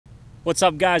What's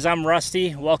up guys, I'm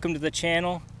Rusty. Welcome to the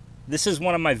channel. This is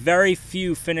one of my very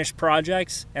few finished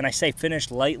projects, and I say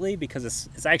finished lightly because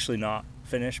it's actually not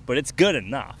finished, but it's good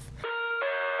enough.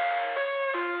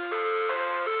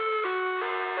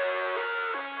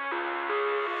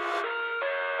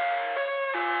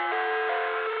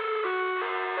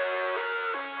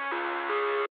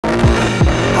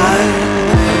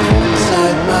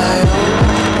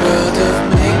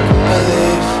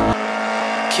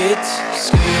 Kids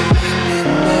screaming in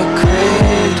their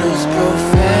cradles,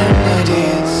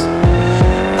 profanities.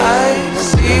 I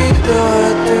see the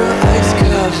world through ice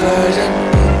covered in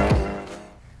ink.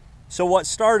 So what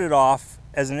started off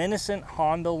as an innocent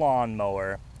Honda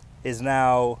lawnmower is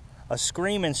now a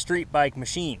screaming street bike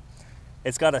machine.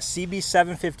 It's got a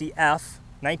CB750F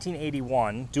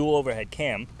 1981 dual overhead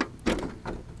cam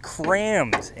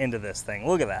crammed into this thing.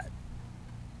 Look at that.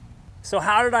 So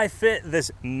how did I fit this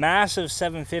massive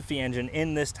 750 engine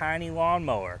in this tiny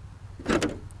lawnmower?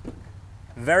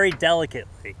 Very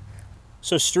delicately.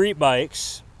 So street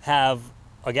bikes have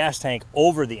a gas tank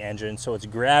over the engine, so it's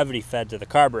gravity fed to the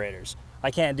carburetors.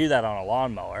 I can't do that on a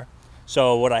lawnmower.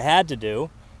 So what I had to do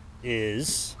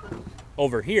is,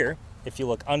 over here, if you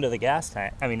look under the gas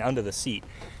tank, under the seat,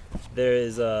 there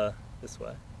is this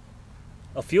way,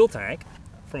 a fuel tank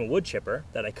from a wood chipper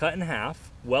that I cut in half,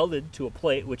 welded to a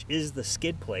plate, which is the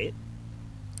skid plate.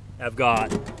 I've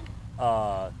got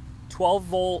a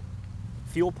 12-volt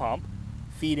fuel pump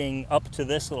feeding up to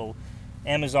this little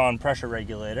Amazon pressure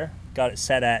regulator. Got it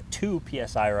set at 2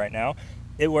 PSI right now.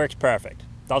 It works perfect.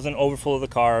 Doesn't overflow the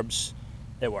carbs.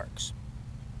 It works.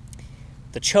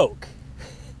 The choke.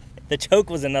 The choke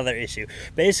was another issue.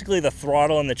 Basically, the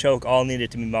throttle and the choke all needed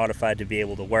to be modified to be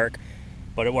able to work,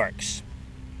 but it works.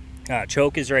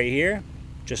 Choke is right here,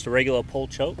 just a regular pull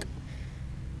choke.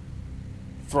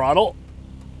 Throttle,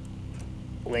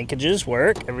 linkages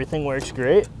work, everything works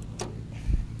great.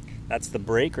 That's the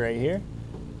brake right here.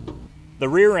 The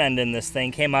rear end in this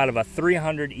thing came out of a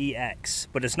 300EX,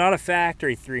 but it's not a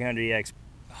factory 300EX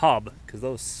hub, because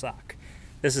those suck.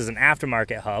 This is an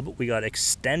aftermarket hub. We got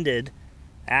extended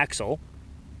axle.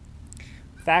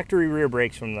 Factory rear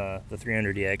brakes from the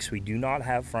 300EX. We do not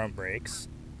have front brakes.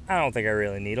 I don't think I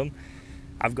really need them.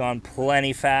 I've gone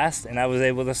plenty fast and I was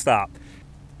able to stop.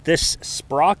 This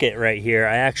sprocket right here,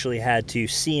 I actually had to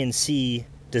CNC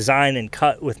design and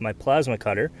cut with my plasma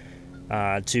cutter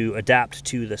to adapt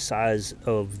to the size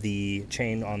of the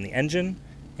chain on the engine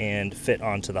and fit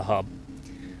onto the hub.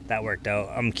 That worked out.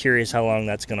 I'm curious how long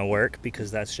that's gonna work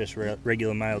because that's just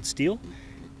regular mild steel,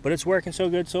 but it's working so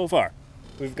good so far.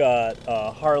 We've got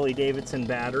a Harley Davidson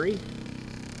battery,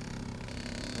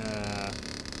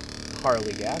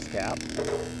 Harley gas cap.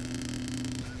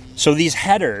 So these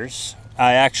headers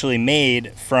I actually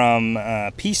made from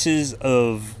pieces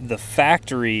of the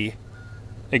factory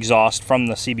exhaust from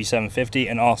the CB750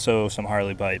 and also some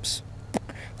Harley pipes.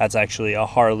 That's actually a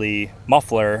Harley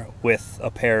muffler with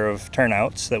a pair of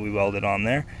turnouts that we welded on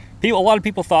there. A lot of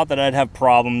people thought that I'd have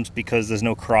problems because there's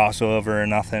no crossover or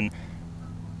nothing.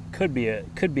 Could be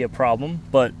a problem,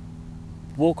 but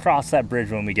we'll cross that bridge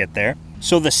when we get there.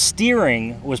 So the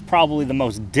steering was probably the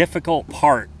most difficult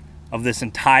part of this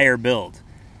entire build.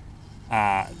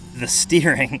 The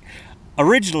steering,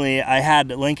 originally I had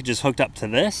linkages hooked up to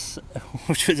this,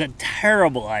 which was a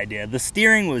terrible idea. The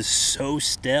steering was so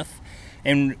stiff,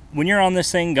 and when you're on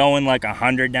this thing going like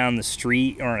 100 down the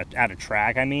street, or at a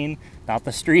track, not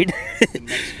the street,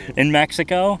 in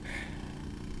Mexico,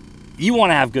 you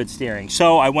want to have good steering.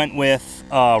 So I went with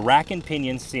rack and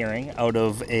pinion steering out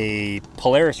of a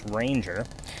Polaris Ranger.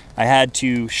 I had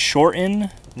to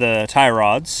shorten the tie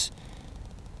rods,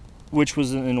 which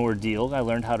was an ordeal. I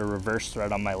learned how to reverse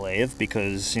thread on my lathe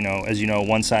because, as you know,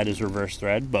 one side is reverse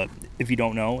thread, but if you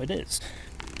don't know, it is.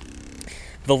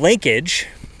 The linkage,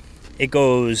 it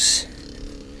goes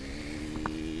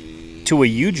to a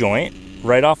U-joint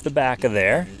right off the back of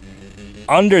there,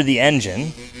 under the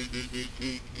engine,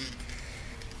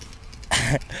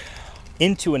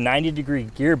 into a 90-degree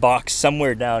gearbox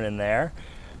somewhere down in there,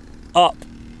 up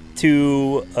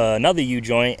to another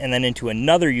U-joint, and then into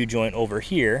another U-joint over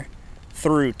here,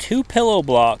 through 2 pillow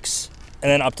blocks,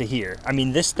 and then up to here.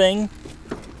 This thing,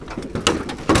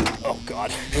 oh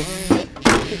God.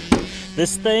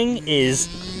 This thing is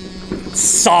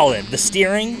solid. The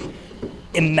steering,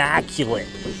 immaculate.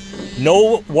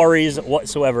 No worries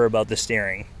whatsoever about the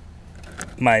steering.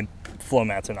 My floor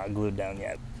mats are not glued down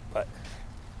yet, but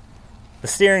the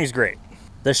steering is great.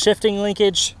 The shifting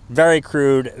linkage, very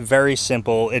crude, very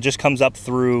simple. It just comes up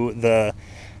through the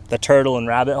turtle and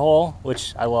rabbit hole,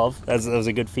 which I love. That was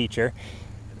a good feature.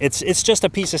 It's just a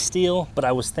piece of steel, but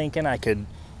I was thinking I could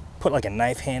put like a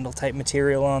knife handle type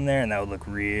material on there and that would look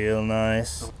real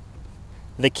nice.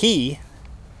 The key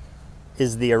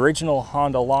is the original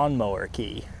Honda lawnmower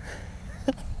key.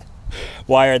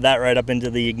 Wired that right up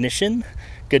into the ignition.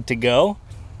 Good to go.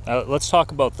 Let's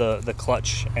talk about the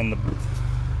clutch and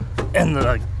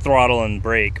the throttle and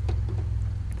brake.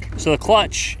 So the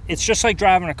clutch, it's just like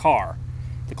driving a car.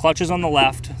 The clutch is on the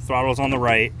left, throttle is on the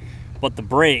right, but the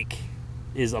brake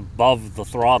is above the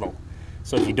throttle.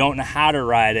 So if you don't know how to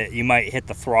ride it, you might hit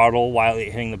the throttle while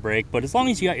you're hitting the brake, but as long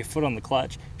as you got your foot on the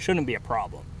clutch, shouldn't be a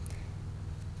problem.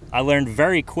 I learned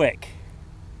very quick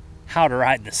how to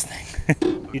ride this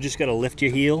thing. You just gotta lift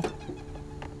your heel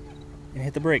and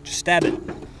hit the brake, just stab it.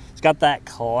 It's got that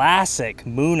classic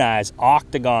Moon Eyes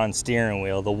octagon steering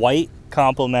wheel. The white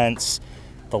complements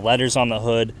the letters on the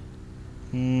hood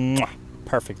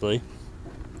perfectly.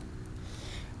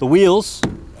 The wheels,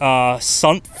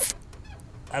 Sunf,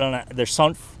 I don't know, they're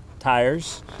Sunf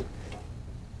tires.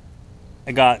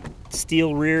 I got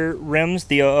steel rear rims.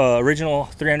 The original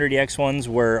 300EX ones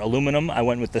were aluminum. I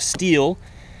went with the steel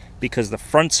because the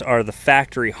fronts are the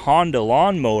factory Honda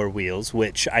lawnmower wheels,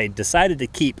 which I decided to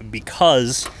keep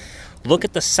because look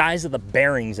at the size of the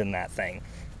bearings in that thing.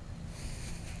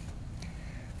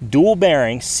 Dual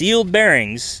bearing, sealed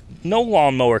bearings. No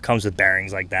lawnmower comes with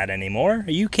bearings like that anymore.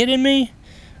 Are you kidding me?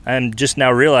 I'm just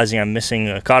now realizing I'm missing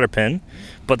a cotter pin,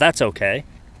 but that's okay.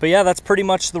 But yeah, that's pretty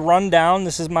much the rundown.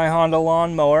 This is my Honda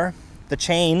lawnmower. The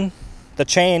chain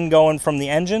going from the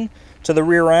engine to the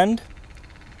rear end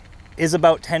is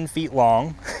about 10 feet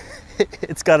long.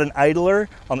 It's got an idler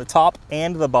on the top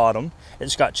and the bottom.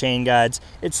 It's got chain guides.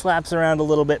 It slaps around a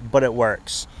little bit, but it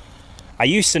works. I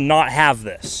used to not have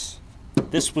this.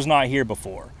 This was not here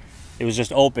before. It was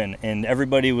just open, and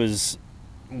everybody was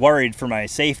worried for my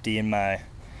safety and my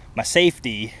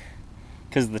safety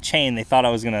because of the chain. They thought I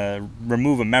was gonna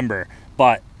remove a member,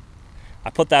 but I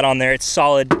put that on there. It's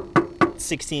solid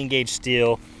 16 gauge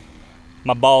steel.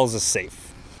 My balls is safe.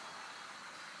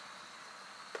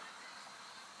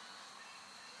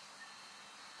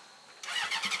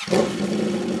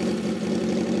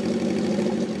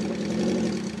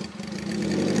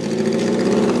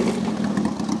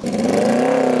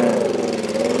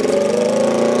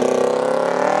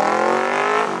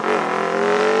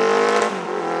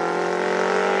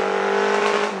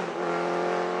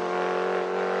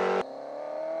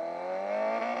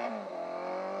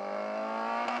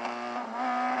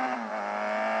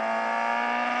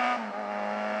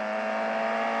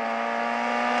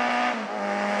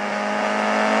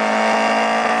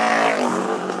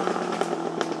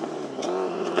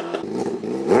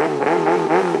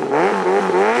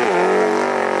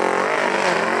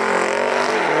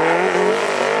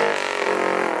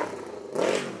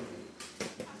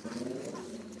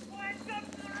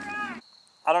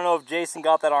 I don't know if Jason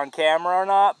got that on camera or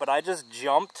not, but I just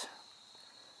jumped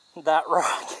that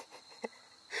rock.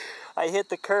 I hit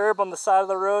the curb on the side of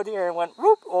the road here and went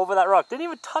whoop over that rock. Didn't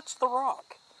even touch the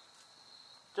rock.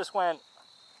 Just went,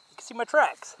 you can see my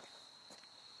tracks.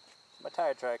 My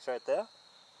tire tracks right there.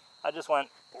 I just went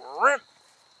rip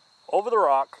over the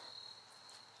rock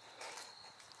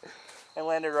and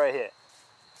landed right here.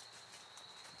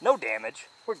 No damage,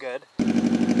 we're good.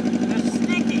 It's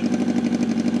sticky.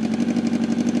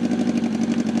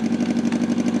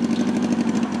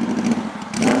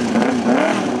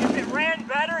 If it ran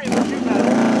better, it would do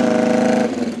better.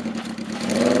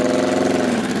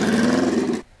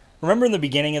 Remember in the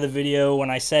beginning of the video when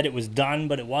I said it was done,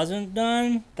 but it wasn't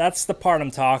done? That's the part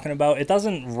I'm talking about. It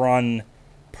doesn't run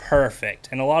perfect.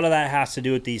 And a lot of that has to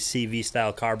do with these CV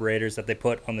style carburetors that they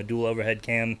put on the dual overhead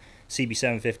cam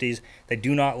CB750s. They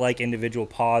do not like individual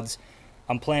pods.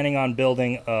 I'm planning on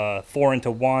building a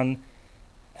 4-into-1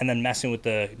 and then messing with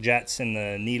the jets and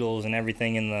the needles and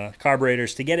everything in the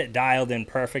carburetors to get it dialed in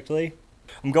perfectly.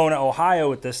 I'm going to Ohio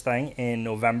with this thing in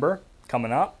November,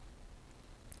 coming up.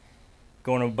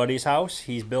 Going to a buddy's house.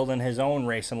 He's building his own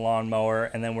racing lawnmower,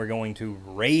 and then we're going to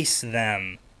race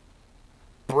them.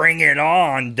 Bring it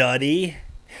on, Duddy.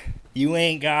 You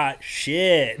ain't got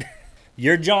shit.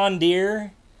 Your John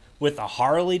Deere with a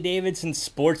Harley Davidson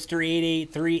Sportster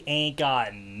 883 ain't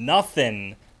got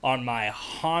nothing on my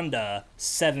Honda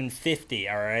 750,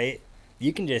 all right?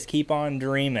 You can just keep on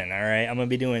dreaming, all right? I'm going to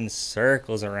be doing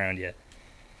circles around you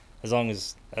as long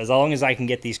as I can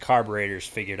get these carburetors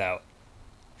figured out.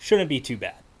 Shouldn't be too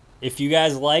bad. If you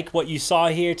guys like what you saw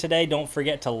here today, don't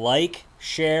forget to like,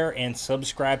 share, and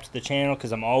subscribe to the channel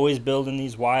because I'm always building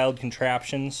these wild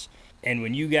contraptions. And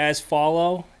when you guys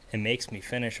follow, it makes me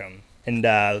finish them. And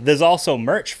there's also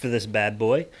merch for this bad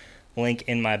boy. Link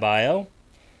in my bio.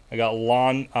 I got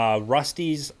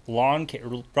Rusty's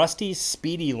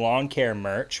Speedy Lawn Care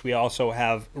merch. We also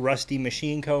have Rusty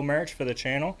Machine Co. merch for the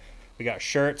channel. We got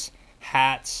shirts,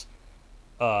 hats,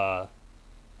 might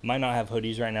not have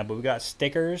hoodies right now, but we got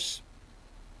stickers.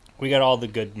 We got all the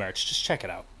good merch. Just check it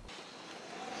out.